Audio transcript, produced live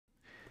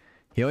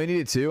He only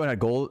needed 2 and had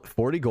gold.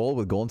 40 gold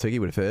with golden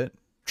ticket would fit.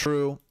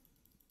 True.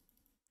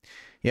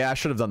 Yeah, I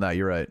should have done that.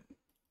 You're right.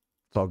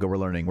 It's all good. We're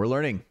learning. We're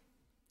learning.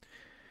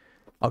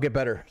 I'll get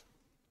better.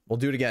 We'll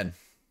do it again.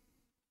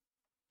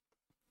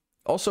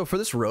 Also, for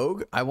this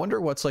rogue, I wonder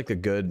what's like a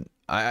good...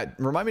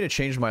 remind me to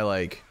change my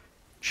like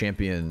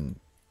champion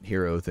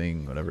hero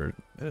thing, whatever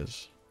it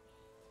is.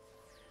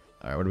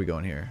 Alright, where are we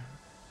going here?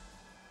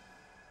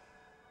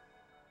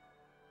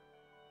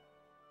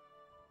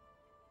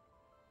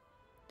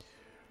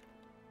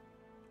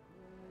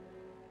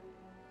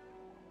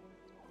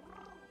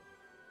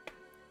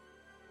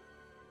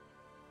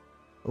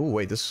 Oh,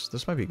 wait,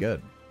 this might be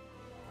good.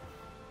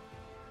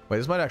 Wait,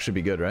 this might actually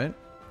be good, right?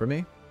 For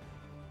me?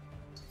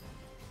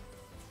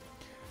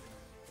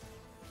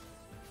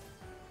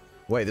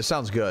 Wait, this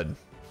sounds good.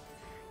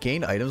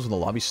 Gain items when the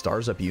lobby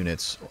stars up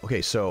units.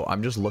 Okay, so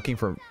I'm just looking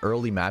for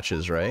early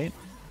matches, right?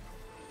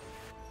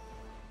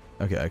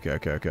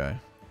 Okay.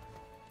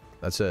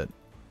 That's it.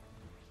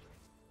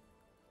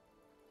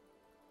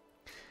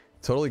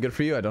 Totally good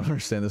for you. I don't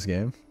understand this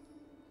game.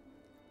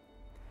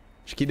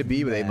 Shakita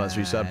B with 8 months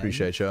resub.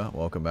 Appreciate you.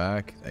 Welcome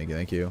back.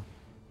 Thank you.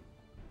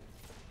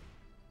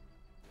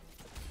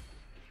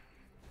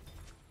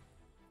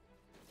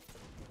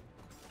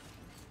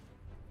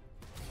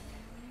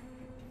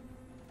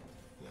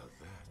 Now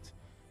that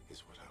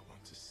is what I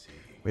want to see.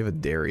 We have a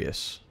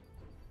Darius.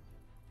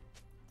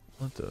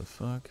 What the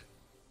fuck?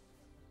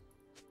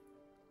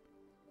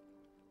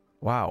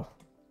 Wow.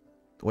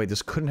 Wait,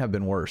 this couldn't have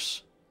been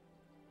worse.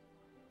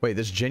 Wait,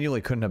 this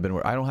genuinely couldn't have been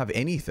worse. I don't have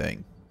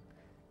anything.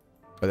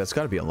 But that's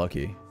got to be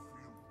unlucky.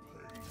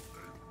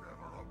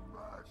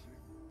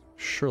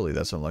 Surely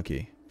that's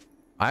unlucky.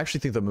 I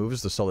actually think the move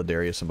is to sell the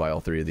Darius and buy all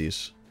 3 of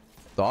these.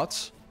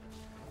 Thoughts?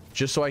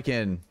 Just so I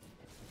can...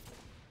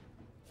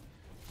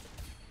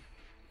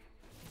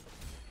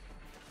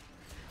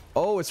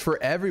 Oh, it's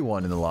for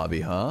everyone in the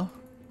lobby, huh?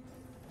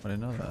 I didn't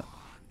know that.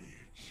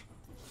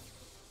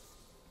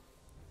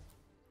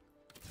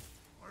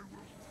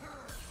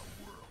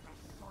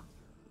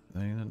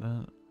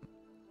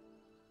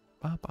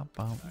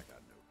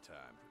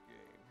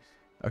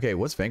 Okay,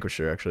 what's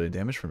Vanquisher actually?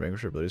 Damage from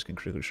Vanquisher abilities can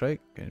critically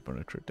strike. Gain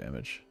bonus crit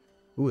damage.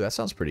 Ooh, that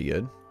sounds pretty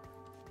good.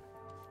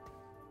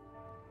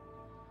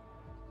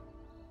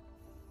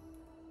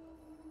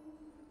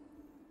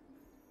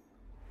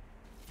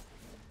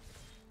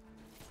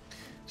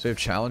 So we have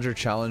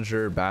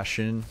Challenger,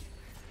 Bastion.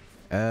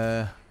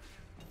 I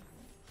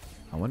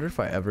wonder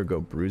if I ever go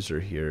Bruiser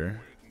here.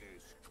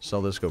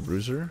 Sell this, go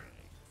Bruiser.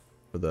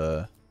 For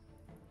the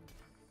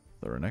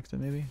Renekton,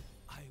 maybe?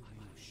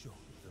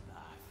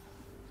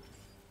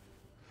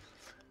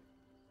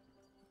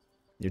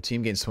 Your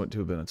team gains 2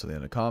 ability until the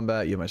end of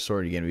combat. You have my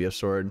sword, you gain a VF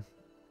sword.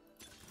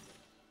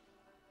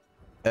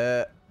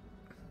 I'm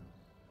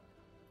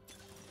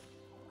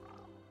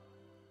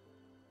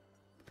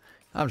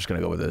just gonna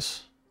go with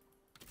this.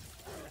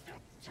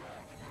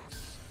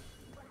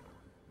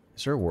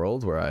 Is there a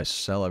world where I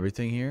sell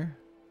everything here?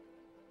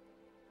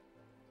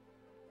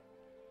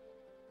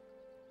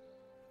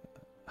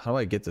 How do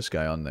I get this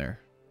guy on there?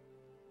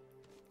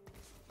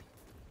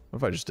 What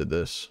if I just did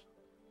this?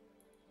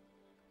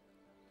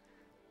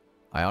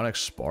 Ionic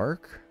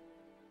Spark?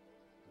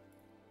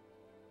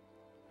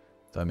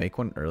 Did I make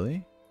one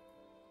early?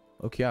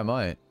 Okay, I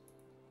might.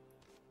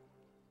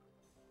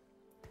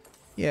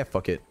 Yeah,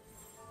 fuck it.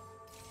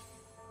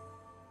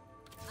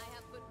 I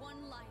have but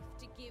one life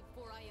to give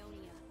for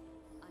Ionia.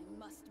 I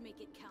must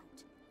make it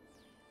count.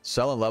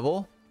 Sell and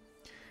level?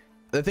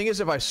 The thing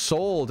is, if I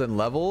sold and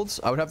leveled,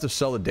 I would have to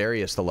sell the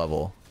Darius to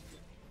level.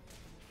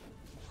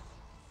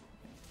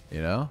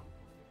 You know?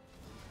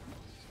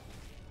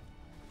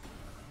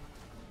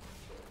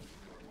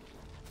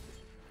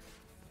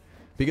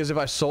 Because if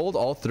I sold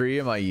all 3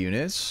 of my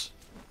units,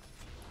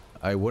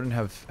 I wouldn't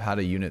have had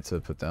a unit to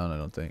put down, I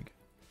don't think.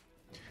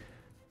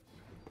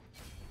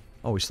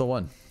 Oh, we still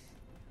won.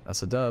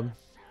 That's a dub.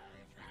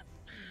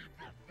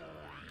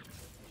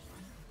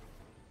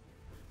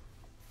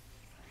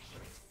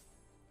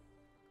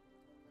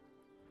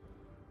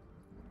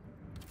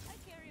 I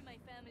carry my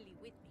family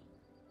with me.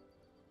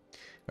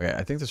 Okay,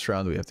 I think this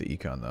round we have to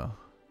econ though.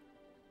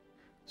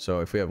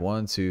 So if we have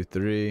 1, 2,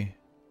 3,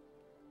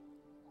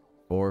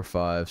 4,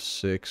 5,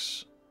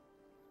 6,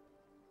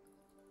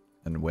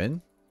 and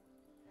win?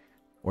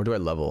 Or do I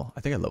level?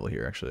 I think I level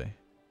here actually.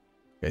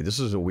 Okay, this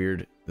is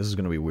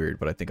gonna be weird,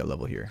 but I think I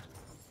level here.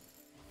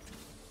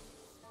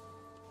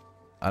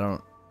 I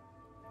don't...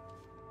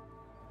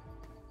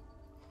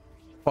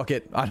 Fuck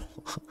it. I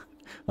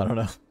don't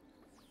know.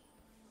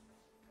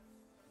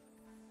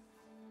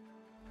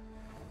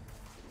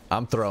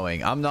 I'm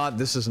throwing. I'm not...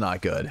 This is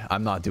not good.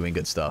 I'm not doing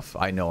good stuff.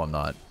 I know I'm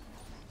not.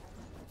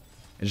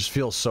 It just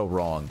feels so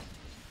wrong.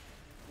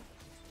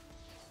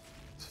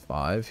 It's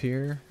 5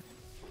 here.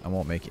 I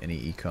won't make any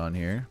econ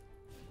here.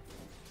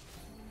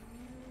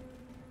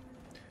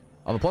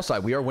 On the plus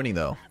side, we are winning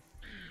though.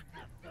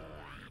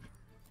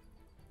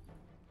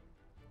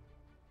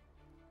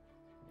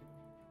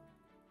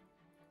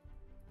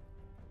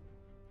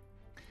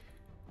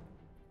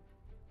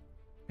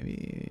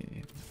 Maybe...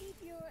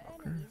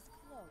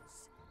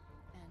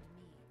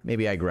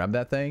 Maybe I grab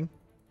that thing.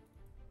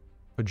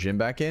 Put Jim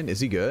back in. Is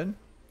he good?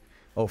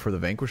 Oh, for the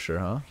Vanquisher,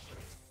 huh?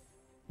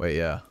 Wait,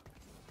 yeah.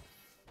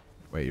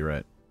 Wait, you're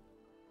right.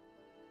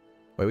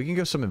 Wait, we can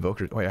give some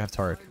Invokers. Wait, I have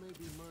Tark.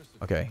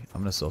 Okay,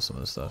 I'm gonna sell some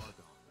of this stuff.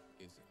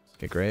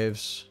 Okay,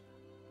 Graves.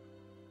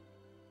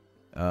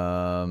 Wait,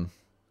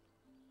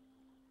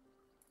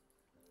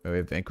 we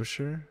have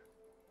Vanquisher.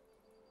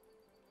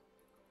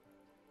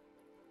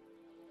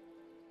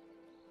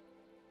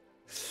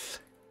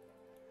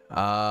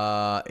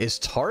 Is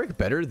Tark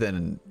better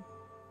than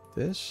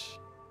this?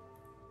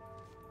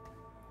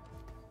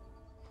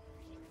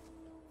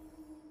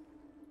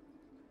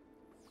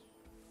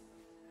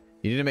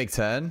 You need to make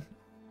 10?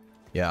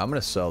 Yeah, I'm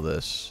gonna sell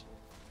this.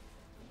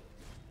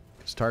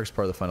 Because Tark's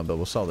part of the final build.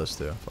 We'll sell this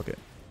too. Fuck it.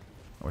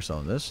 We're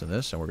selling this, and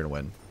we're gonna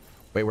win.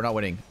 Wait, we're not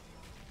winning.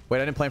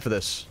 Wait, I didn't plan for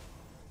this.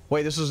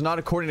 Wait, this is not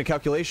according to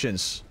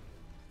calculations.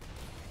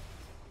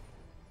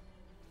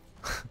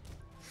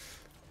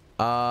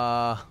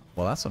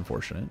 Well, that's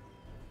unfortunate.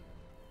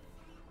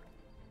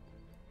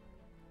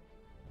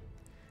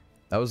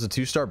 That was a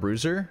 2-star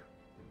bruiser?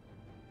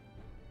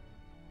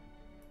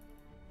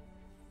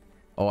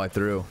 Oh, I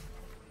threw.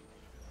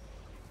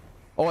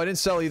 Oh, I didn't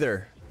sell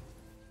either.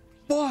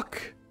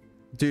 Fuck!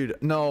 Dude,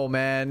 no,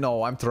 man.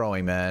 No, I'm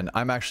throwing, man.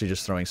 I'm actually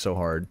just throwing so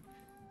hard.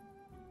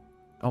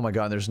 Oh my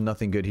god, there's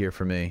nothing good here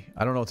for me.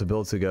 I don't know what to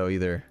build to go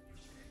either.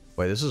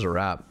 Wait, this is a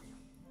wrap.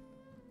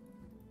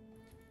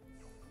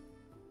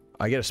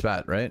 I get a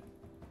spat, right?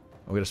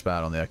 I'll get a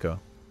spat on the Echo.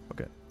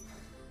 Okay.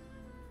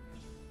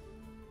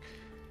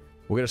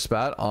 We'll get a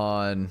spat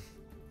on...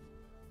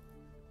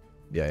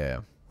 Yeah.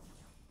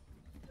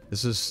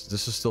 This is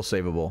still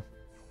savable.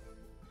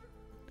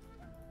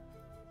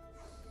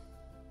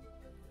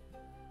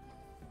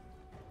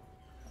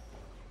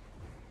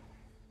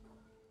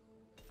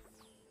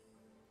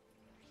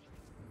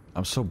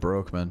 I'm so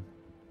broke, man.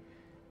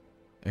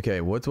 Okay,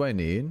 what do I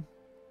need?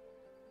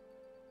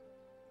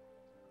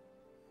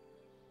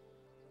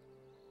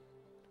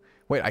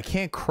 Wait, I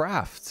can't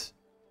craft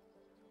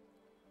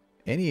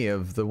any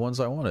of the ones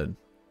I wanted.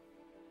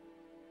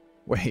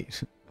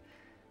 Wait.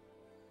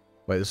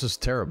 Wait, this is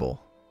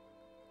terrible.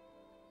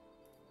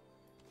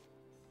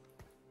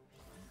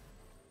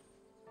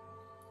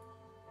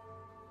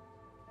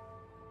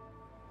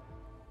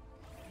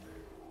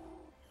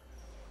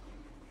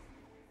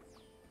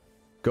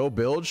 Go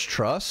bilge,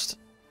 trust.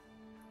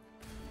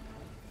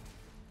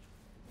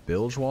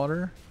 Bilge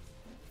water.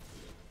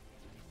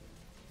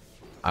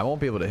 I won't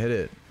be able to hit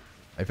it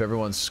if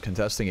everyone's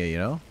contesting it, you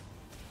know?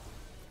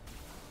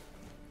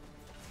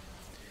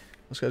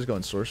 This guy's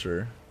going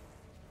sorcerer.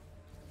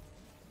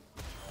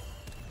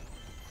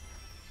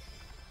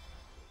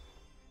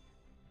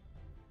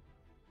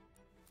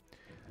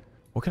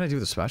 What can I do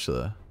with the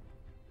spatula?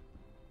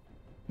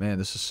 Man,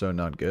 this is so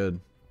not good.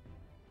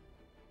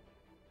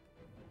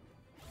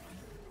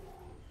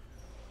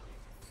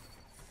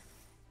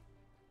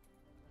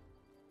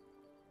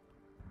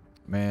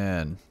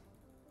 Man.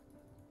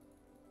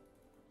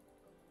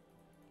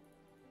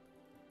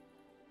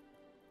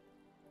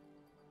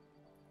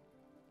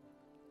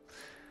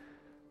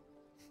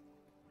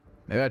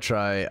 Maybe I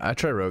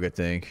try rogue, I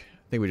think.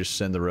 I think we just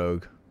send the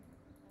rogue.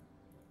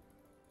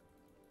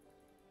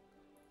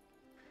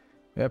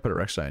 Maybe I put a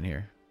Rek'Sai in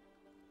here.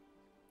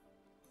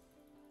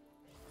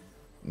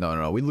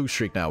 No. We lose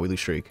streak now. We lose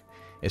streak.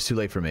 It's too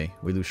late for me.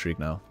 We lose streak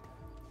now.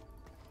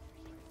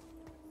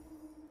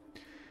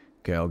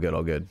 Okay, all good,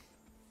 all good.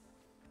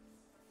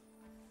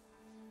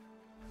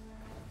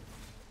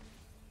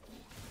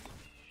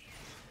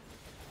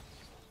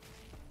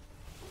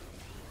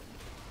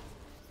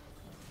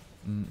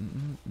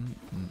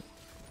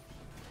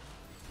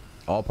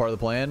 All part of the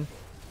plan.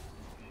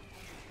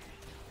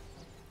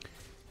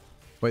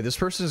 Wait, this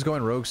person is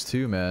going rogues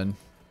too, man.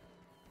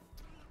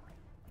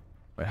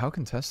 Wait, how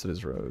contested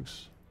is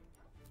rogues?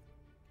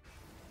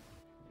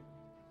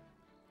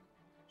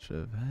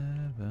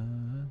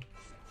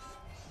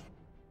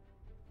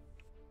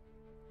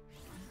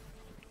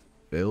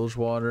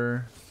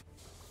 Bilgewater.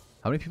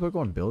 How many people are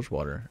going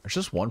Bilgewater? There's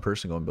just one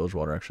person going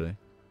Bilgewater, actually.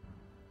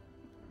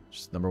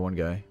 Just number one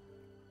guy.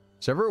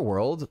 Is there ever a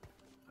world?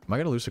 Am I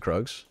gonna lose to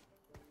Krugs?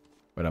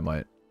 Wait, I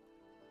might.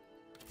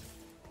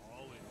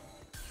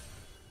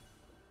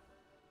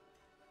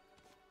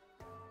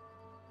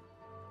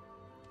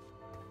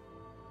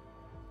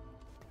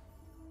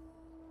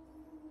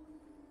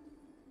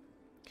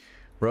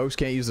 Rogues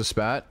can't use the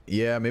spat?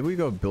 Yeah, maybe we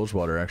go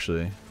Bilgewater,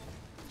 actually.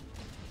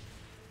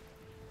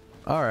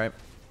 Alright.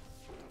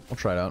 We'll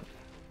try it out.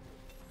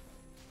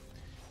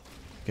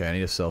 Okay, I need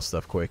to sell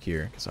stuff quick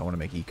here, because I want to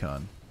make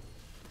econ.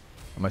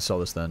 I might sell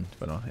this then,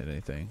 if I don't hit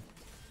anything.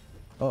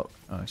 Oh,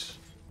 nice.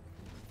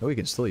 Oh, we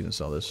can still even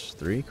sell this.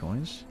 3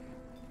 coins?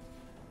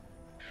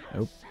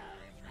 Nope.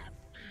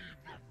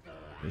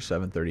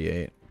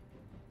 738.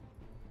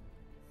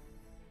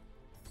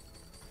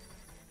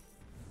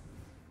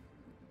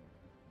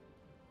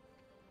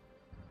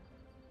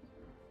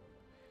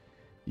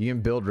 You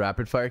can build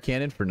rapid fire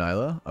cannon for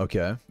Nilah?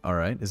 Okay,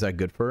 alright. Is that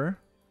good for her?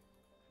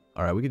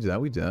 Alright, we can do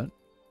that, we can do that.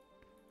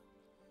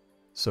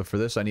 So for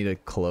this, I need a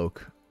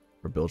cloak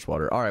for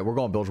Bilgewater. All right, we're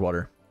going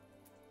Bilgewater.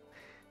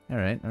 All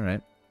right, all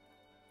right.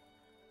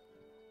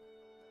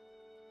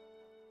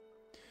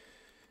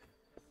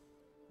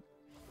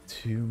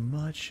 Too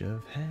much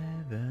of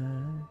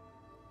heaven.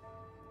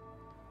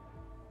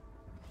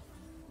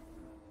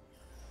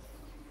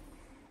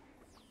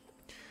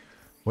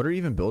 What are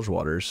even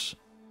Bilgewaters?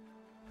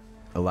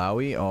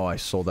 Alawi? Oh, I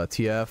sold that.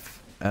 TF,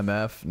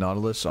 MF,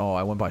 Nautilus. Oh,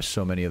 I went by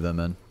so many of them,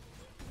 man.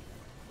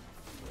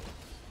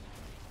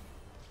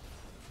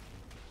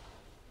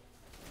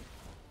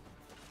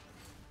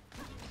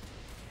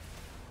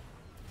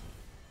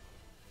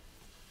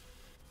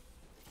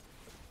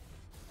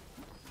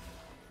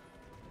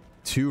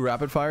 Two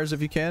rapid fires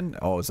if you can.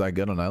 Oh, is that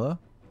good on Nilah?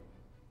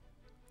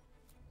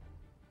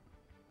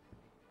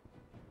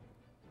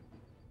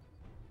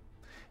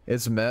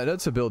 It's meta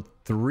to build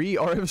 3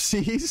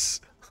 RFCs?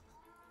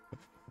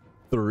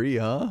 3,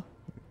 huh?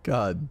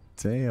 God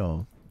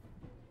damn.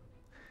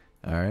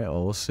 Alright,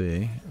 well, we'll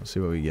see. We'll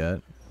see what we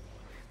get.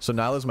 So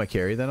Nilah's my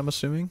carry then, I'm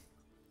assuming?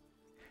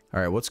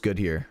 Alright, what's good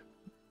here?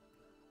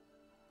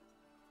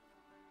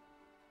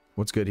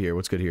 What's good here?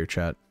 What's good here,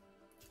 chat?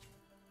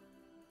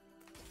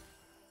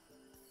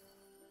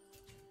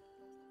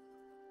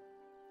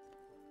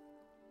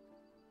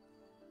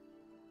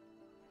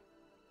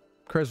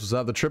 Chris, was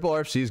that the triple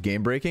RFC is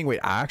game breaking?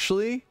 Wait,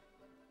 actually?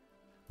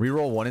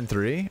 Reroll 1 and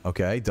 3.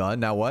 Okay, done.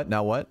 Now what?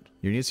 Now what?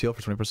 Your needs heal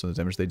for 20% of the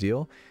damage they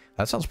deal.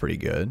 That sounds pretty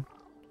good.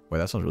 Wait,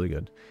 that sounds really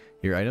good.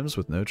 Your items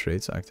with no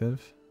traits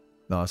active.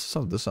 No,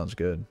 this sounds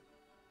good.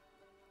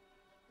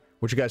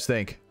 What you guys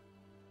think?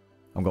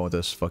 I'm going with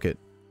this. Fuck it.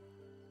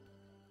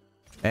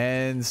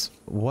 And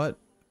what?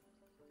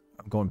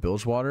 I'm going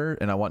Bilgewater,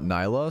 and I want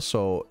Nilah,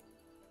 so...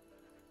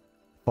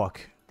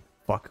 Fuck.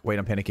 Fuck. Wait,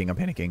 I'm panicking. I'm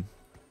panicking.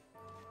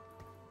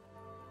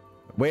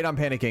 Wait, I'm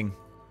panicking.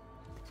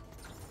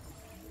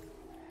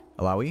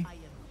 Alawi?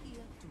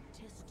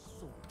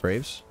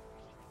 Braves?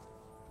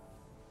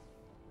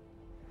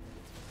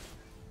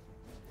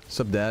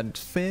 Sup, Dad?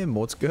 Fim,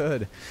 what's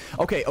good?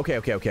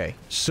 Okay.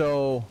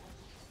 So...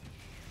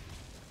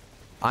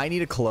 I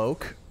need a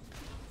cloak.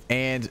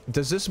 And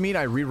does this mean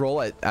I re-roll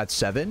at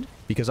 7?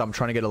 Because I'm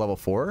trying to get a level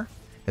 4?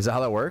 Is that how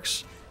that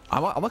works?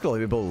 I'm not going to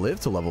be able to live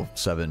to level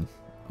 7.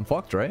 I'm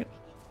fucked, right?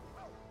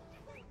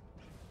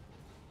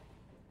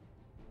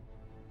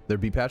 They're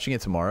be-patching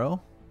it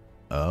tomorrow?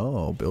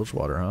 Oh,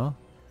 Bilgewater, huh?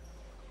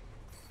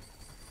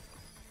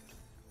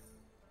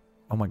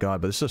 Oh my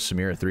god, but this is a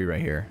Samira 3 right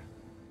here.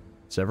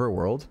 Is it ever a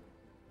world?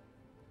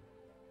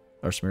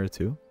 Or Samira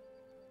 2?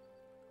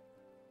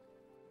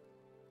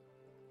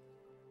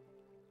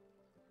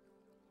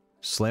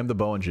 Slam the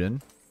bow engine.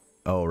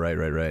 Oh,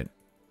 right.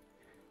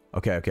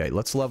 Okay.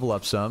 Let's level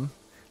up some.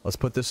 Let's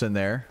put this in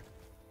there.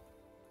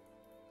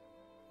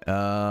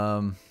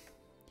 And...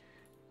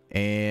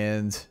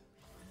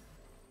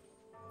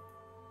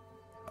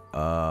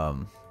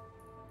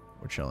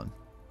 we're chilling.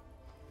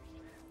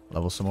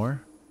 Level some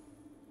more.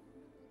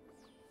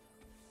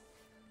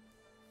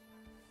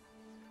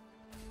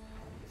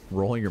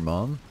 Rolling your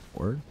mom?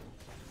 Word.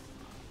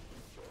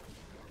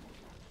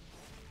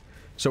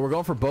 So we're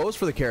going for bows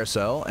for the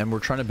carousel, and we're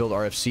trying to build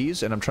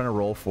RFCs, and I'm trying to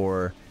roll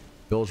for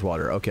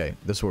Bilgewater. Okay,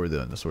 this is what we're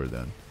doing.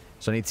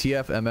 So I need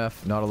TF,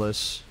 MF,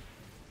 Nautilus.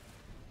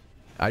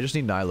 I just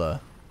need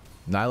Nilah.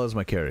 Nilah's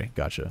my carry.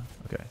 Gotcha.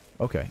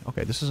 Okay.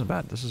 This isn't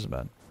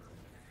bad.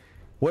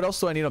 What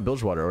else do I need on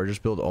Bilgewater? Or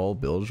just build all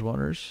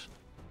Bilgewaters?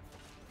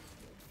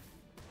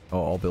 Oh,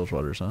 all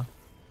Bilgewaters, huh?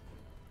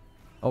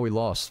 Oh, we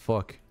lost.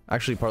 Fuck.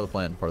 Actually, part of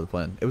the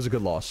plan. It was a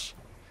good loss.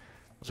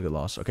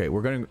 Okay,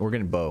 we're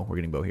getting bow. We're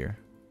getting bow here.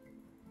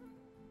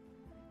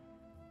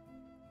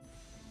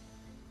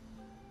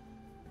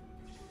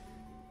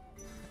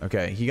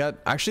 Okay, he got...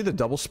 Actually, the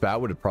double spat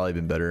would have probably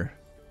been better.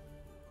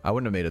 I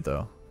wouldn't have made it,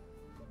 though.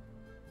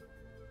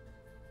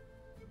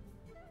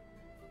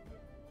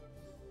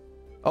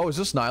 Oh, is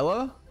this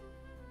Nilah?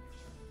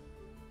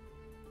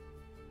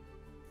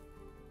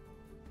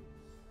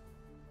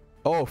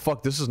 Oh,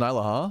 fuck, this is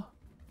Nilah, huh?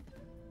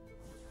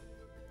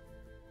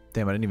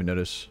 Damn, I didn't even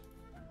notice.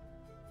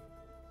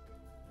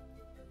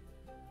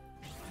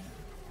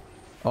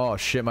 Oh,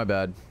 shit, my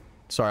bad.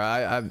 Sorry,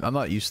 I'm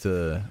not used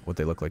to what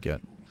they look like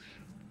yet.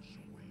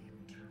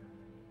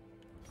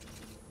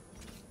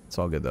 It's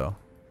all good, though.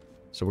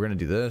 So we're gonna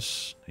do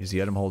this. He's the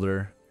item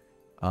holder.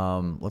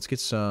 Let's get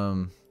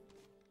some...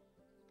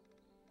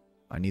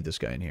 I need this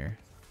guy in here.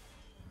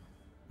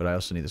 But I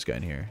also need this guy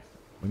in here.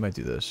 We might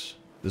do this.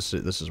 This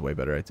is way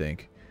better, I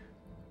think.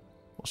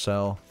 We'll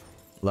sell.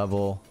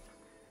 Level.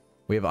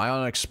 We have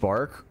Ionic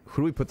Spark.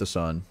 Who do we put this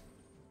on?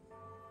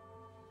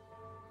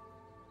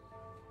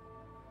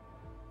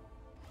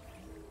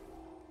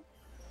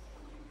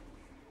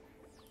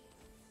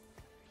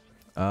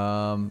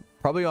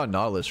 Probably on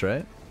Nautilus,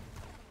 right?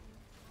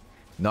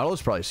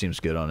 Nautilus probably seems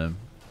good on him.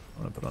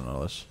 I'm gonna put on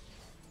Nautilus.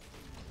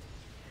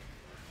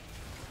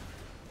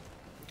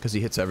 Because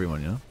he hits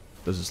everyone, you know?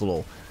 Does this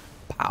little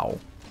pow.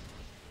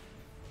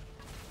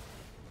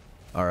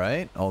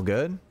 Alright, all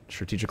good.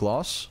 Strategic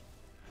loss.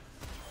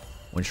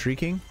 When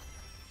shrieking.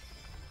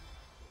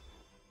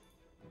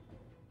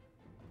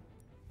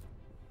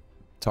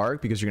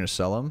 Tark because you're gonna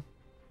sell him.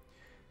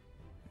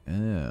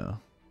 Yeah.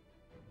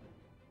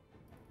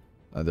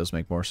 That does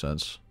make more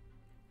sense.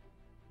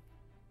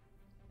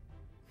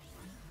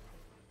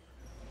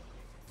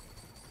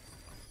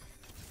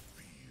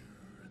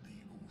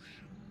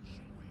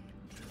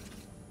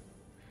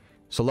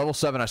 So level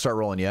 7, I start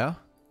rolling, yeah?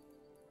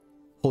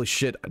 Holy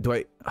shit, do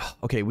I...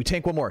 Okay, we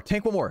tank one more.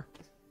 Tank one more.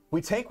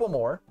 We tank one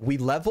more. We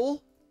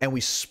level, and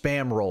we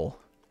spam roll.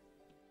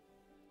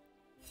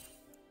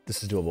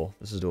 This is doable.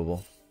 This is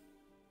doable.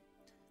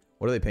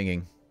 What are they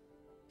pinging?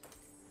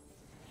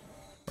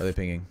 What are they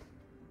pinging?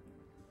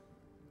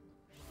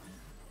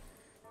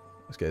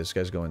 This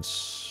guy's going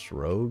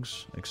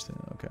rogues.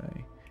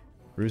 Okay.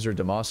 Bruiser,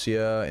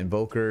 Demacia,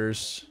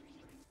 Invokers,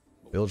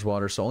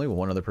 Bilgewater. So only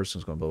one other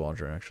person's going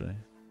Bilgewater, actually.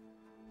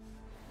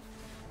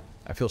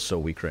 I feel so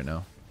weak right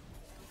now.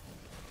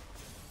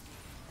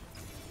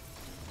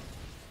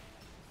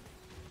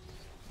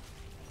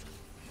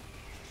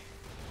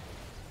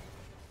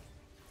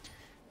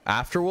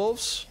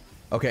 Afterwolves?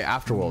 Okay,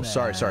 Afterwolves.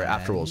 Sorry,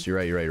 Afterwolves. You're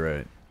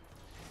right.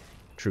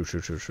 True.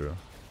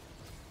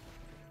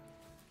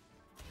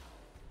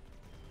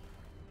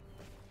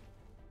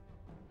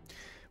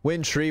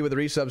 Win Tree with a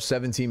resub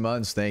 17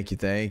 months. Thank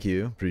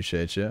you.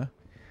 Appreciate you.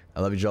 I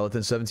love you,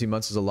 Jollztv. 17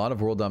 months is a lot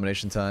of World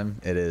Domination time.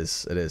 It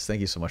is.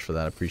 Thank you so much for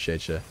that. I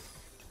appreciate you.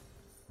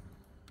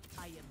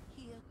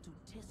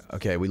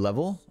 Okay, we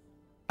level.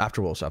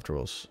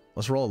 Afterwolves.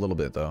 Let's roll a little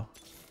bit, though.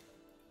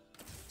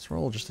 Let's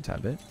roll just a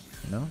tad bit.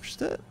 You know,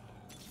 just a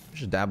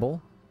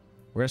dabble.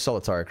 We're gonna sell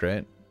a Tark,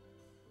 right?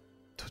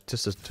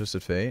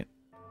 Twisted Fate.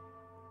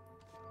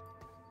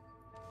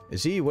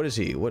 Is he? What is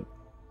he? What?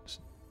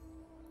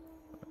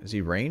 Is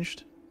he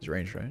ranged? He's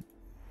ranged, right?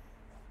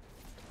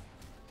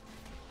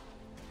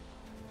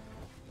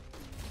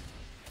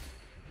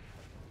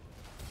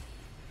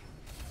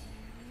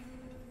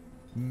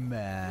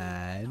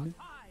 Man.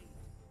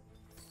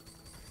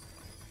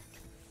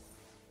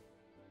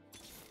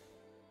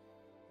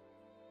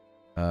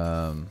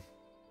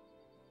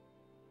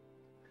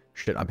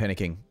 Shit, I'm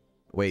panicking.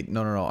 Wait,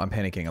 no, I'm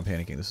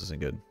panicking. This isn't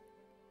good.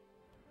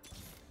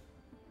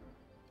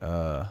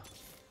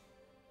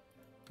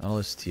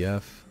 Analyst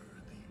TF.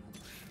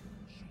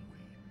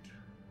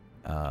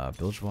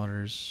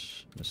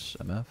 Bilgewater's Miss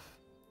MF.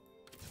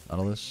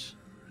 Nautilus.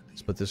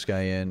 Split this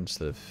guy in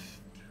instead of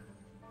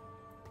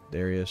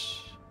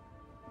Darius.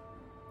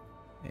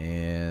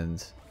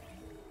 And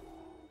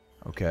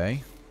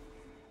okay.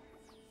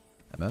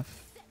 MF.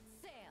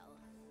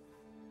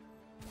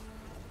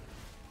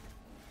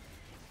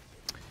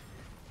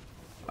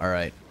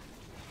 Alright.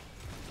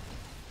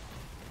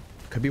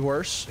 Could be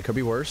worse. It could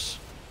be worse.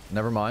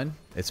 Never mind.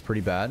 It's pretty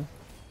bad.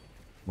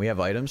 We have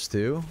items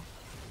too.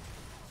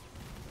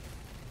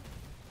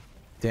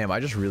 Damn, I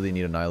just really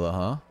need a Nilah,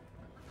 huh?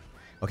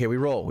 Okay, we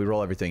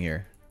roll everything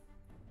here.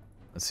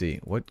 Let's see.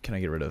 What can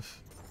I get rid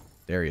of?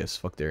 Darius.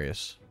 Fuck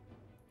Darius.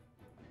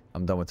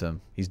 I'm done with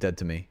him. He's dead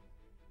to me.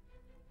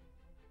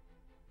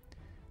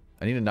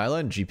 I need a Nilah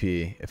and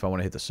GP if I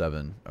want to hit the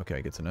 7.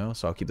 Okay, good to know.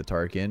 So I'll keep the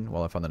Tark in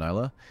while I find the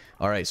Nilah.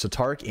 Alright, so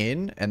Tark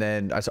in, and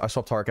then I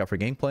swap Tark out for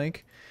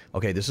Gangplank.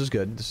 Okay, this is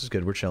good. This is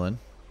good. We're chilling.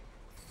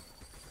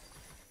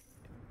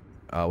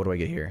 What do I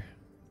get here?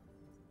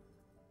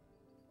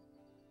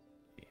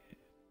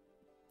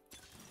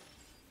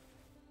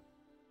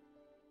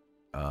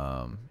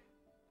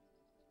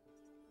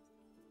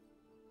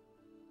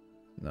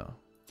 No.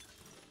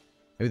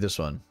 Maybe this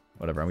one.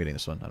 Whatever, I'm getting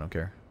this one. I don't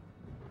care.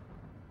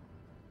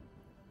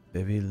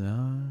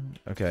 Babylon.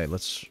 Okay,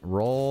 let's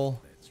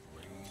roll.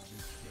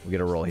 We get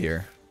a roll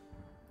here.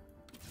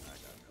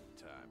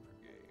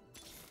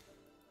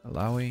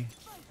 Alawi.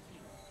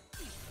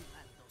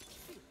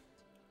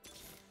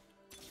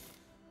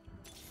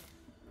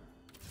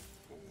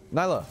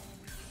 Nilah.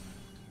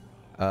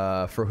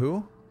 For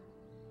who?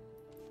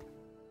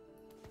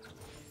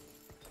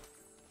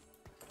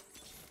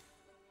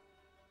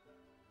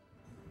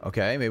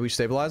 Okay, maybe we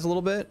stabilize a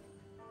little bit.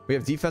 We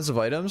have defensive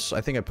items.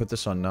 I think I put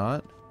this on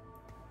not.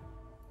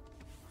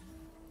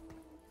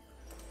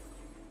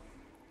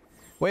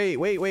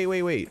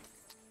 Wait.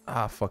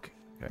 Ah, fuck.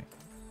 Okay.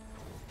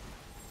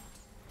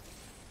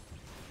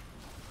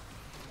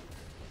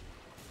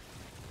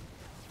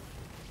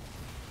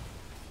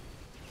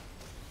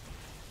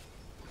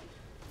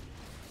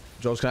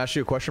 Jollz, can I ask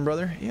you a question,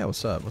 brother? Yeah,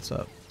 what's up? What's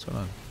going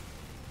on?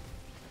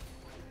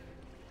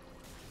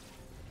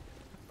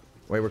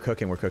 Wait, we're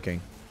cooking.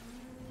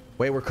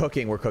 Wait, we're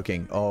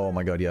cooking. Oh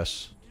my god,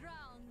 yes.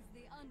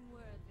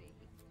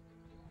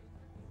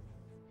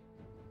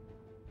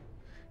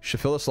 Should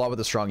fill a slot with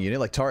a strong unit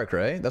like Tarek,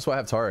 right? That's why I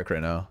have Tarek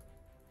right now.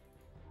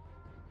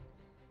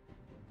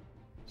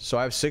 So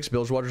I have 6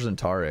 Bilgewaters and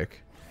Tarek.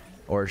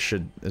 Or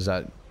should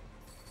that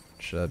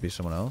be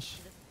someone else?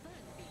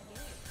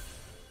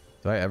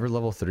 Do I ever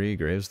level 3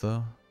 Graves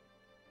though?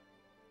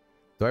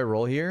 Do I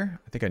roll here?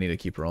 I think I need to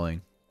keep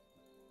rolling.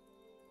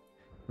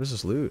 What is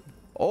this loot?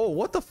 Oh,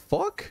 what the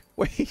fuck?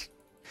 Wait.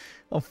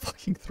 I'm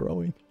fucking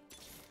throwing.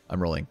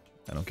 I'm rolling.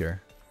 I don't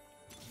care.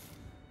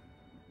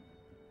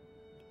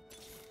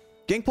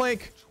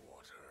 Gangplank!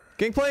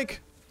 Gangplank!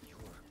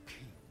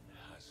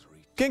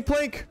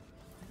 Gangplank!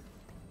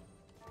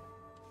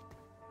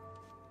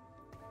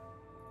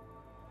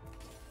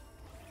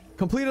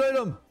 Completed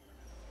item!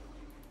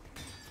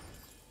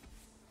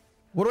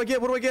 What do I get?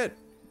 What do I get?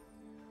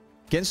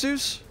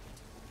 Gensu's?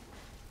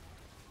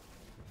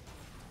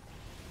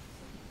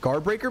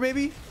 Guard breaker,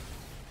 maybe?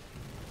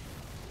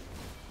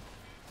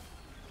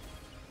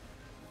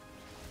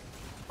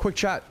 Quick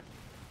chat.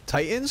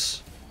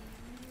 Titans?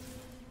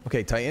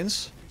 Okay,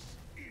 Titans.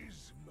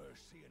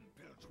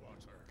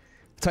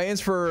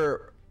 Titans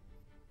for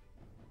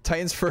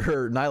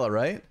Nilah,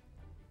 right?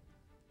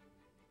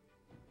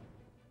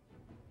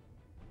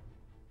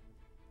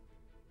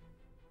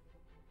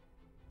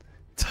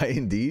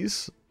 Titan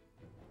D's?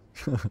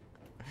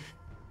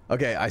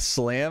 Okay, I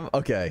slam.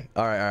 Okay.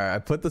 Alright, alright. I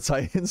put the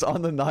Titans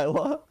on the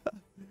Nilah.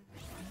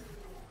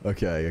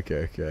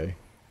 Okay.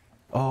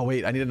 Oh,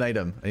 wait. I need an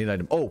item.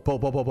 Oh,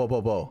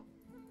 bow.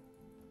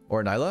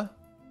 Or Nilah?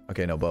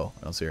 Okay, no, bow.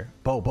 I don't see her.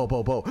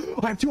 Bow.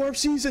 I have 2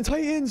 RFCs and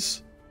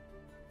Titans!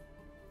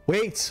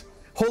 Wait.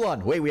 Hold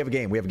on. Wait, we have a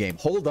game.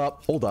 Hold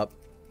up.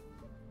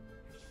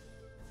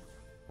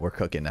 We're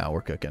cooking now.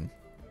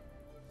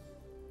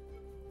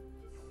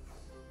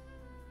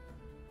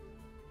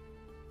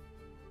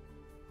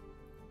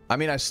 I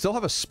mean, I still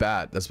have a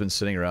spat that's been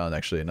sitting around,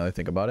 actually, now that I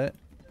think about it.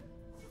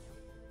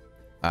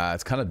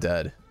 It's kind of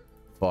dead.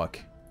 Fuck.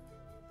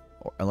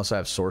 Unless I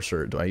have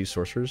Sorcerer. Do I use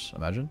Sorcerers?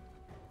 Imagine.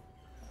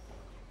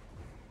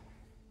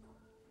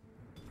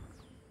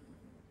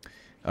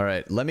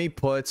 Alright, let me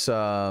put,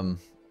 so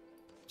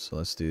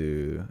let's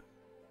do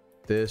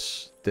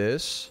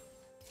this.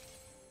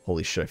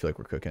 Holy shit, I feel like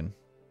we're cooking.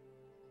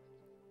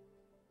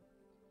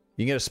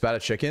 You can get a spat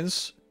of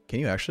chickens? Can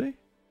you actually?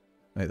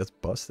 Wait, that's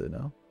busted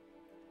now.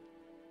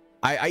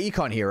 I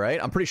econ here, right?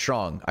 I'm pretty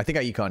strong. I think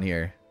I econ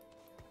here.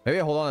 Maybe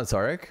I hold on to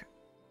Taric?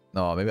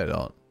 No, maybe I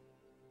don't.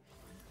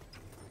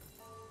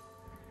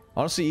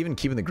 Honestly, even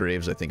keeping the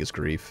graves, I think, is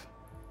grief.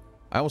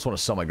 I almost want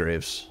to sell my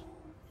graves.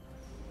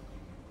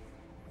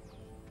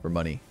 For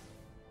money.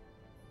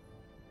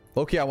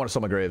 Low-key, I want to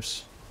sell my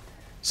graves.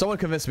 Someone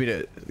convinced me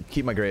to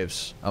keep my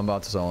graves. I'm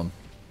about to sell them.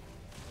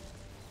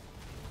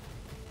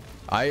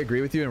 I agree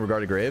with you in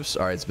regard to graves.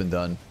 Alright, it's been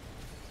done.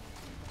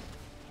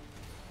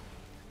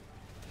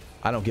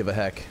 I don't give a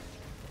heck.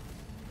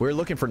 We're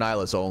looking for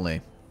Nihilus only.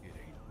 It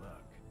ain't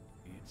luck,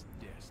 it's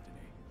destiny.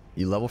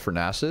 You level for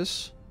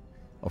Nasus?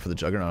 Oh, for the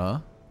Juggernaut, huh?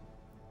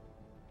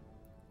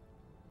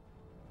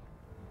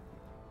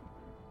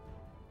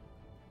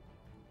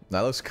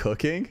 Nihilus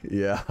cooking?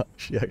 Yeah,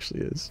 she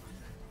actually is.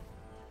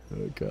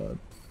 Oh, God.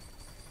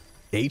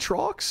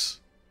 Aatrox?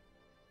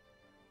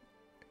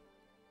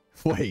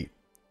 Wait,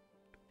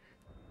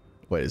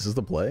 is this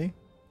the play?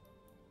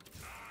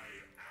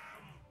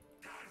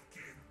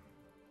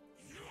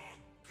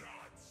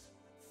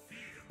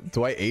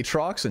 Do I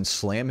Aatrox and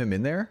slam him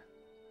in there?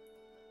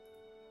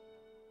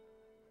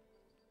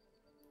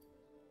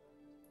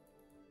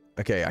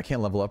 Okay, I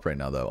can't level up right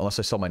now, though. Unless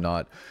I sell my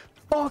knot.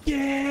 Fuck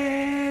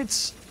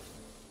it!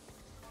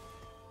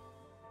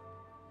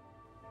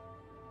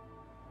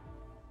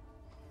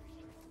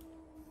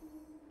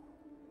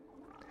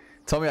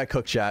 Tell me I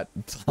cook, chat.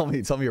 Tell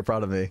me you're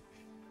proud of me.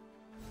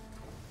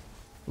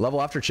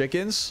 Level after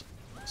chickens?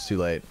 It's too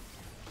late.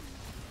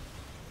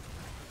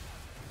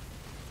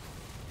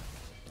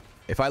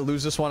 If I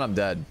lose this one, I'm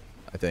dead.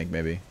 I think,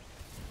 maybe.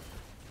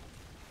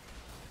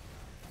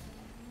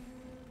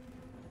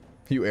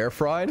 You air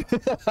fried?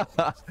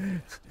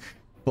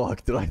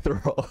 Fuck, did I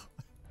throw?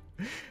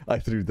 I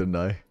threw, didn't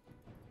I?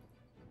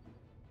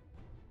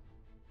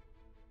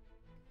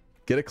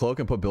 Get a cloak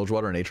and put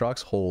Bilgewater and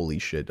Aatrox? Holy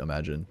shit,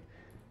 imagine.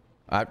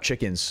 I have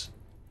chickens.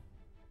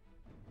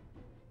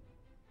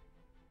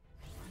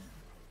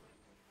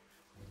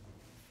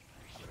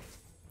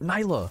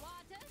 Nilah!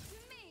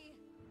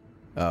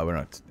 We're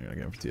not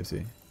getting for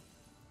TFT.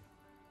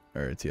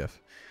 Or TF.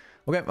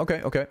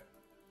 Okay.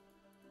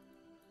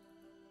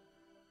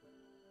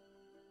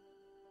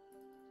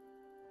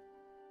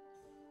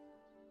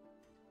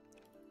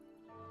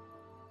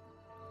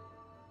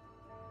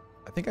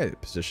 I think I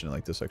position it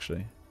like this,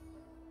 actually.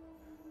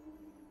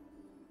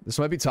 This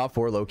might be top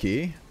 4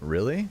 low-key.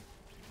 Really?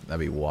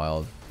 That'd be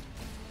wild.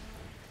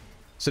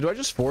 So do I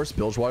just force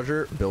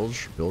Bilgewater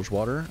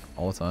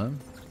all the time?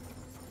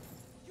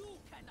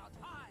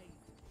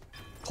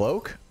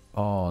 Cloak?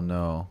 Oh,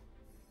 no.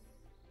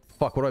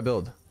 Fuck, what do I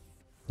build?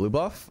 Blue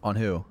buff? On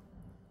who?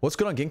 What's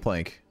good on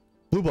Gangplank?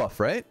 Blue buff,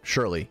 right?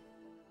 Surely.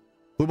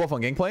 Blue buff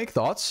on Gangplank?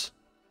 Thoughts?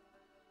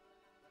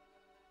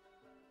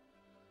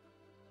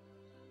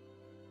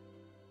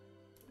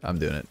 I'm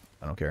doing it.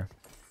 I don't care.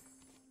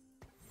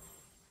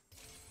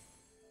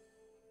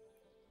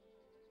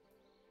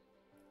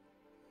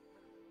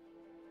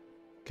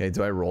 Okay,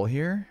 do I roll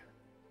here?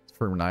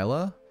 For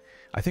Nilah?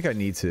 I think I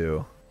need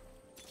to.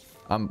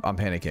 I'm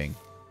panicking.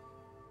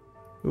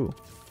 Ooh.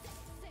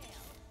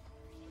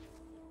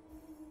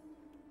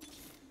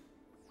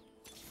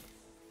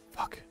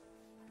 Fuck.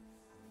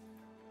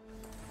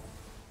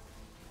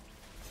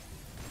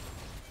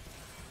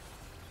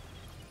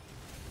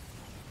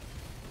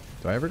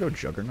 Do I ever go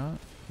Juggernaut?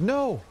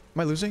 No!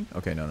 Am I losing?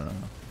 Okay, no.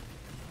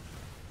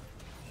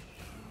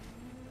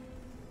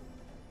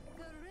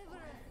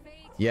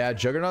 Yeah,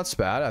 Juggernaut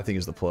Spat, I think,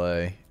 is the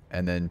play.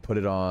 And then put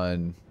it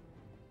on...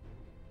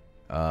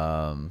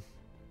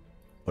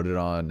 Put it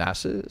on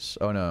Nasus?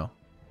 Oh, no.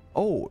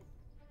 Oh!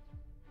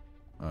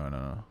 Oh,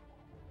 no.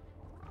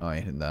 Oh, I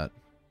ain't hitting that.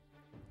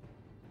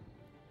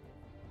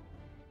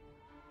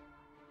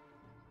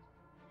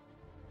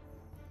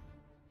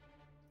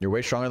 You're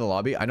way stronger in the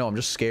lobby? I know, I'm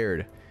just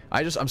scared.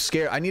 I'm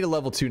scared. I need a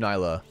level 2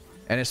 Nilah.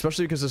 And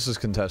especially because this is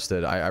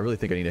contested. I really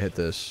think I need to hit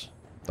this.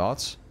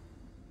 Thoughts?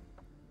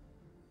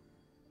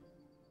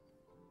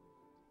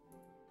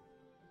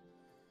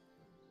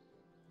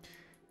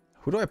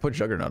 Who do I put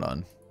Juggernaut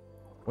on?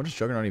 What does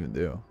Juggernaut even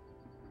do?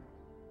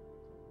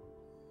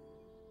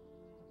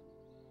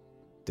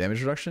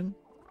 Damage reduction?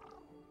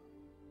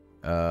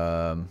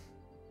 Slam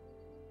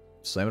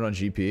it on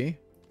GP?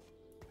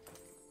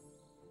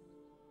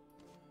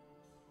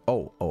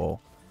 Oh.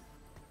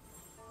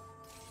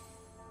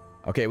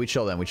 Okay, we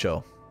chill then, we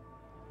chill.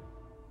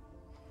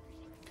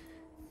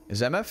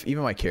 Is MF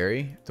even my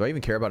carry? Do I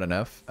even care about an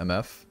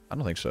MF? I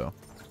don't think so.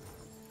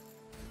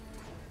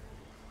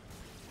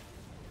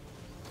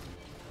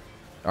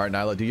 Alright,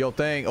 Nilah, do your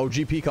thing. Oh,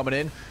 GP coming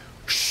in.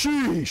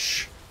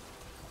 Sheesh!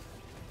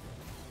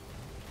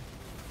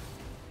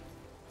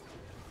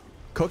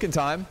 Cooking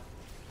time.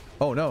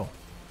 Oh, no.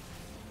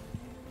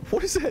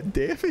 What is that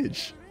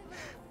damage?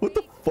 What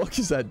the fuck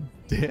is that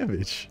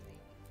damage?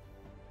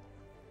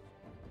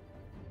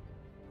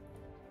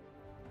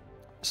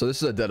 So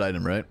this is a dead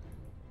item, right? I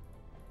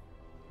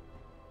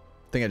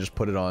think I just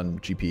put it on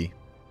GP.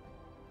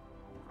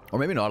 Or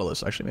maybe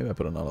Nautilus. Actually, maybe I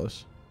put it on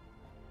Nautilus.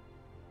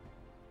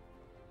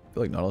 I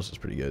feel like Nautilus is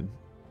pretty good.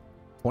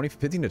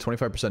 15 to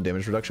 25%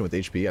 damage reduction with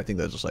HP. I think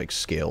that just like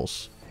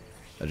scales.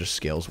 That just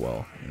scales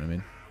well. You know what I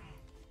mean?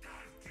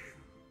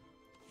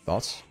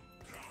 Thoughts?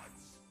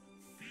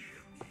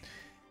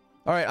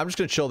 Alright, I'm just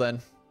gonna chill then.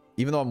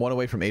 Even though I'm one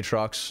away from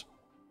Aatrox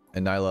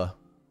and Nilah.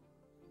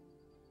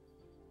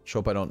 Just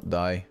hope I don't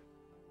die.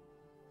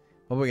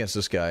 I'm up against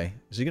this guy.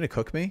 Is he gonna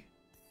cook me?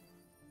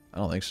 I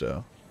don't think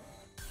so.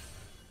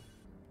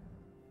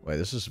 Wait,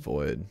 this is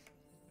void.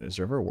 Is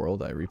there ever a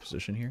world I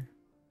reposition here?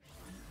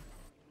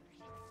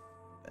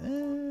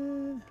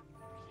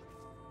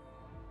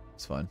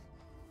 It's fine.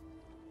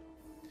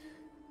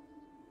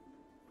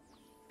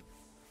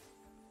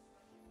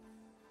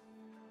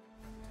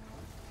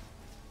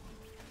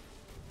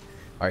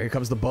 Alright, here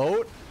comes the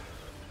boat.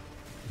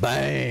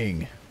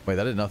 Bang! Wait,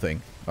 that did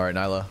nothing. Alright,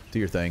 Nilah, do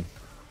your thing.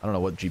 I don't know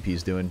what GP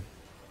is doing.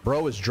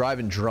 Bro is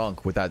driving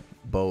drunk with that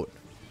boat.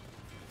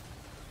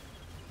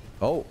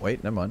 Oh,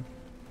 wait, never mind.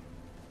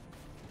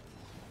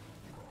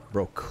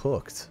 Bro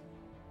cooked.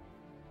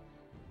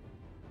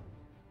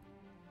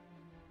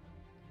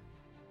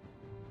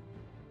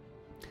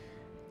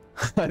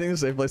 I think the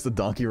safe place to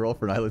donkey roll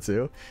for Nilah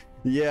too.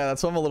 Yeah,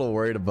 that's what I'm a little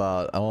worried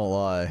about. I won't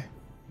lie.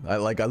 I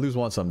lose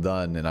once I'm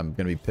done, and I'm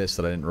gonna be pissed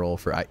that I didn't roll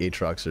for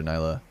Aatrox or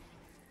Nilah.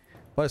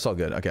 But it's all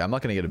good. Okay, I'm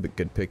not gonna get a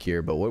good pick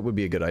here, but what would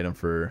be a good item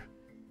for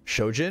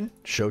Shojin?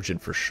 Shojin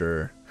for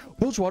sure.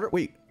 Bilgewater?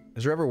 Wait,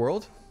 is there ever a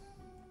world?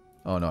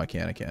 Oh no, I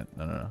can't.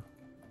 No.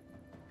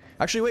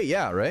 Actually, wait,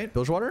 yeah, right?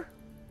 Bilgewater?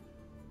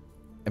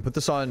 And put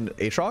this on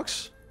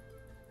Aatrox?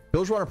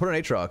 Bilgewater, put on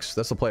Aatrox.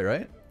 That's the play,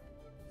 right?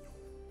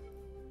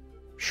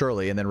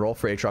 Surely, and then roll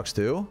for Aatrox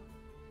too?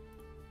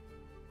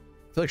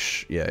 I feel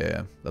like,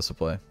 yeah, that's the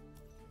play.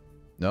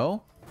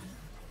 No?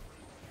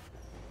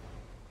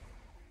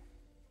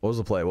 What was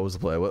the play?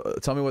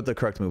 Tell me what the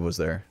correct move was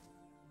there.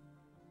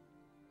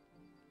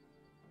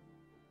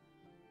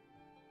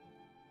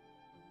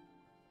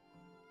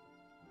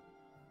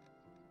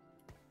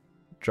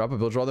 Drop a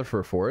Bilgewater for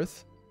a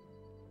 4th?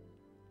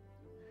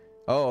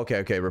 Oh,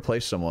 okay.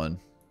 Replace someone.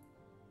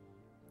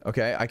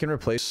 Okay, I can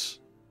replace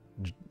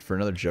for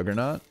another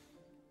Juggernaut.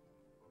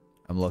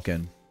 I'm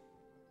looking.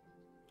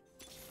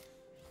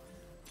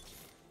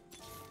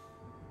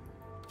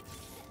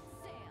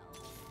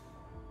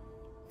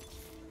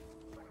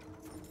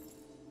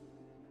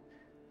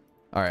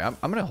 Alright,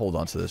 I'm gonna hold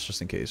on to this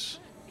just in case.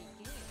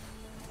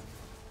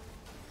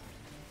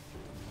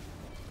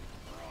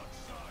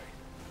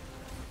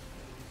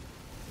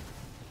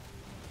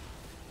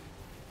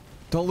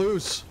 Don't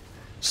lose!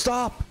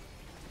 Stop!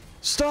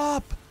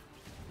 Stop!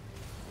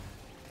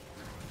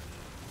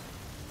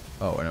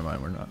 Oh, never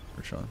mind. We're not.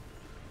 We're chilling.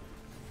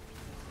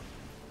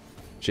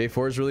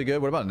 J4 is really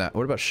good. What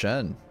about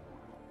Shen?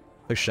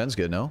 I think Shen's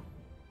good, no?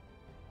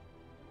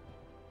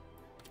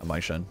 I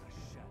like Shen.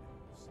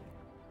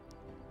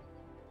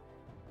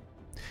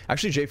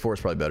 Actually, J4 is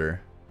probably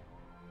better.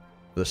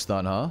 The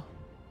stun, huh?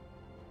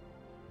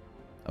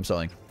 I'm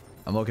selling.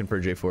 I'm looking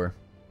for J4.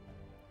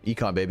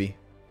 Econ, baby.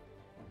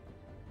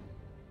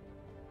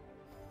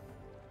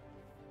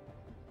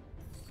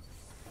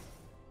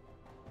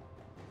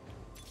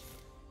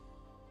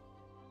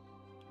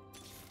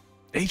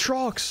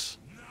 Aatrox!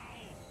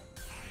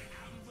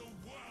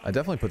 I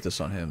definitely put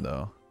this on him,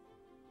 though.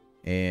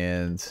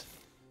 And...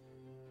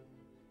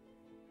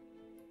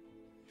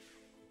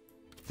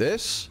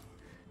 This.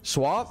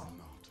 Swap.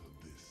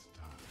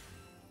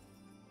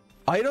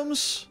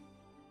 Items.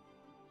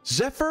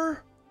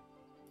 Zephyr.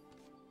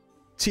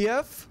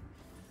 TF.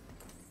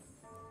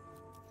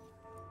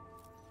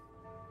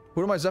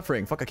 Who am I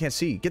Zephyring? Fuck, I can't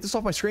see. Get this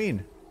off my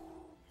screen.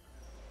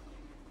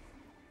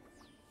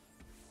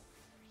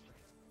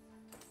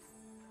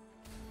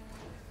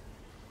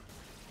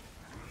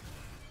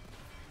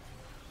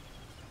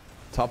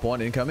 Top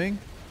 1 incoming.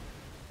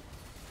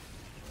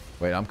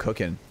 Wait, I'm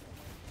cooking.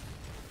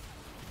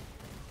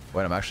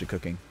 Wait, I'm actually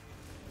cooking.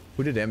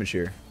 Who did damage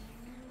here?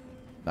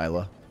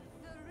 Nilah.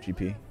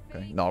 GP.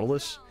 Okay.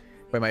 Nautilus.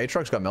 Wait, my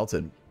Aatrox got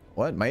melted.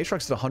 What? My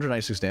Aatrox did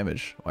 196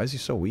 damage. Why is he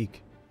so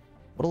weak?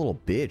 What a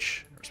little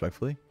bitch.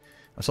 Respectfully.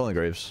 I'm selling the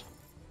Graves.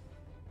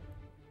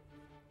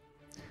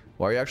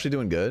 Why are you actually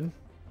doing good?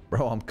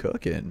 Bro, I'm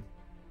cooking.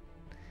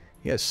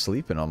 You guys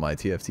sleeping on my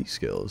TFT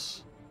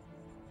skills.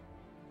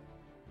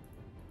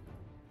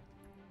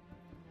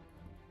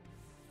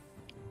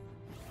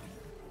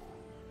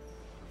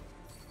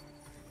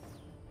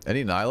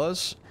 Any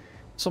Nilahs?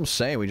 That's what I'm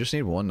saying. We just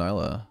need one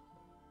Nilah.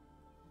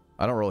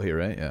 I don't roll here,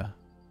 right? Yeah.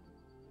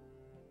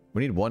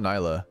 We need one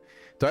Nilah.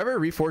 Do I ever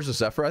reforge the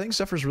Zephyr? I think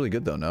Zephyr's really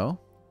good, though, no?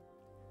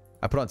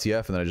 I put on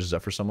TF and then I just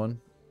Zephyr someone.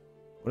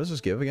 What does this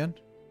give again?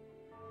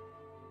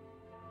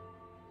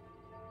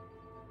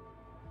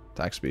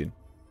 Attack speed.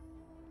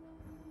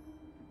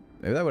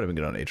 Maybe that would have been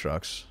good on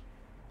Aatrox.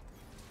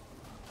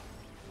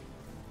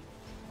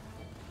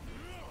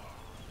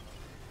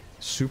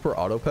 Super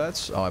auto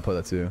pets? Oh, I play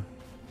that too.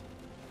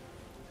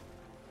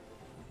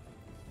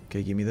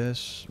 Okay, give me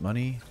this.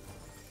 Money.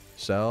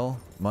 Sell.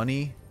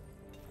 Money.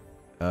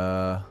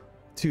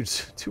 Dude,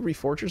 2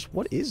 Reforgers?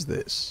 What is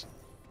this?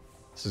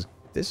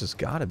 This has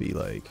gotta be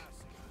like...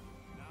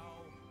 Now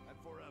and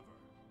forever.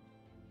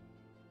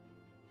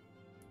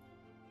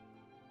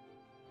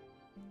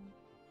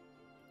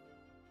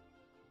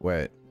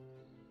 Wait.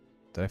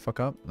 Did I fuck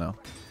up? No.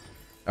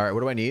 Alright, what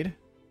do I need?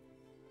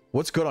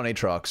 What's good on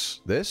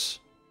Aatrox? This?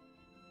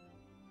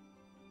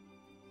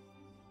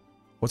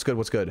 What's good?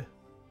 What's good?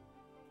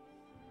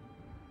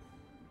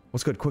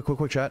 What's good?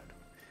 Quick, chat.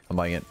 I'm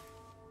buying it.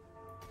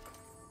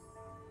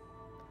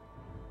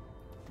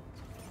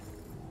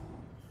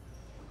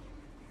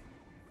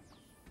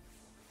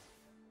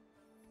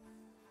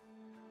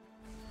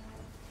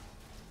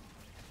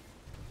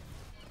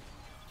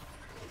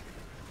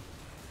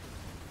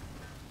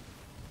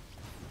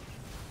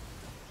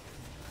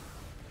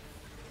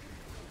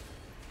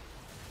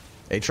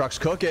 Aatrox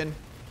cooking.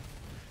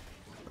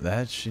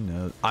 That she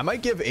knows. I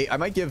might give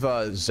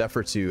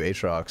Zephyr to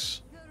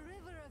Aatrox.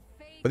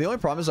 But the only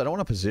problem is I don't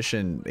want to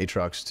position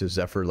Aatrox to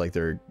Zephyr like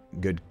they're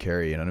good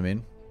carry, you know what I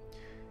mean?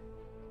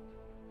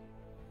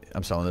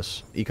 I'm selling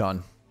this.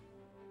 Econ.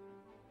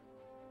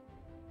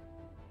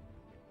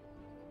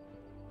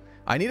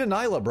 I need a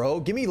Nilah, bro.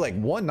 Give me like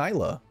one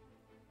Nilah.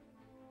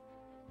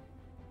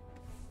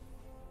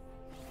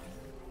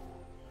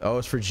 Oh,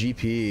 it's for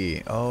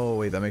GP. Oh,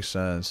 wait, that makes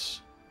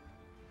sense.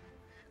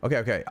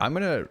 Okay. I'm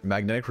gonna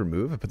magnetic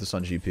remove and put this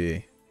on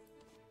GP.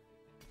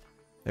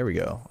 There we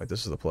go. Like,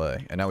 this is the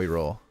play. And now we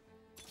roll.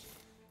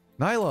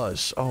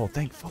 Nilahs! Oh,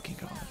 thank fucking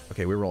God.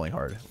 Okay, we're rolling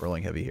hard.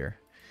 Rolling heavy here.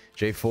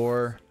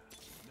 J4.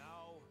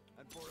 Now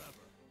and forever.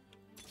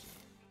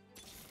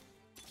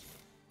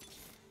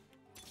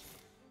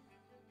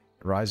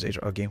 Rise Age.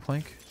 Oh, game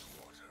plank.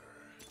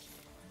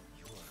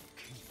 Your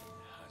king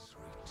has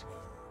returned.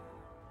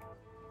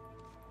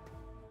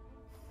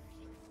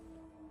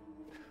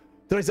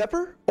 Did I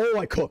Zephyr? Oh,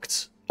 I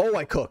cooked. Oh,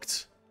 I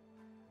cooked.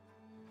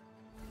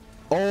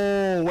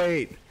 Oh,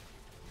 wait.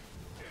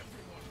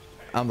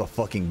 I'm the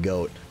fucking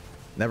GOAT.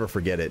 Never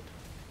forget it.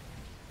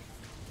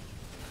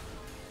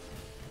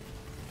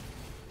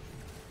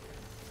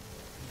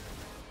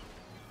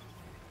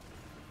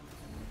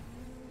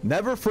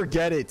 Never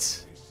forget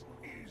it.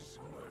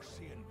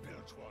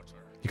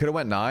 You could have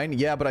went 9.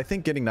 Yeah, but I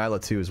think getting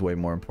Nilah 2 is way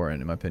more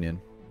important in my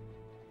opinion.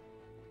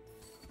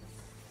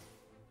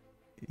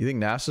 You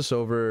think Nasus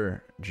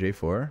over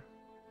J4?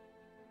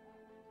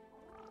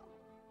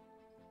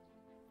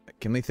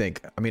 Can we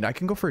think? I mean, I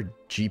can go for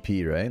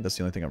GP, right? That's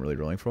the only thing I'm really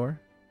rolling for.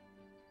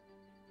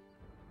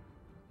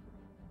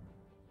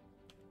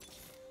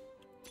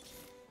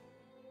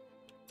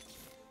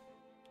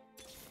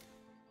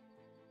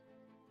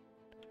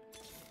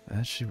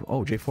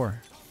 Oh, J4.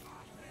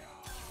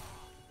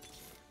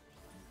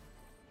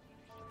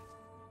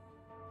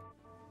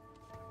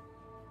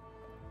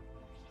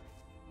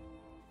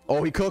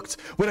 Oh, he cooked.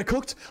 Wait, I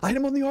cooked. I hit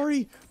him on the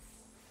Ari.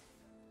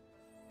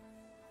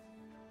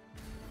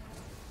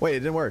 Wait, it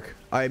didn't work.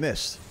 I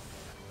missed.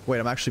 Wait,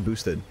 I'm actually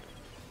boosted.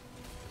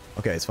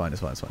 Okay, it's fine.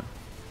 It's fine. It's fine.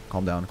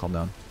 Calm down. Calm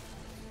down.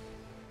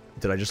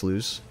 Did I just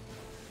lose?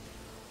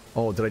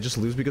 Oh, did I just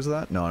lose because of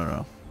that?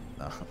 No.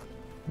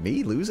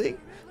 Me losing?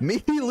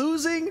 Me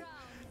losing?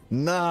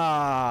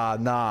 Nah.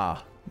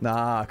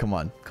 Come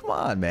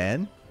on,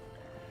 man.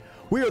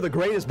 We are the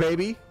greatest,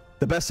 baby.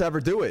 The best to ever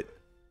do it.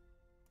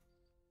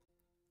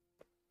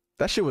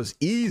 That shit was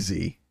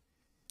easy.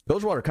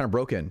 Bilgewater kind of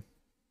broken.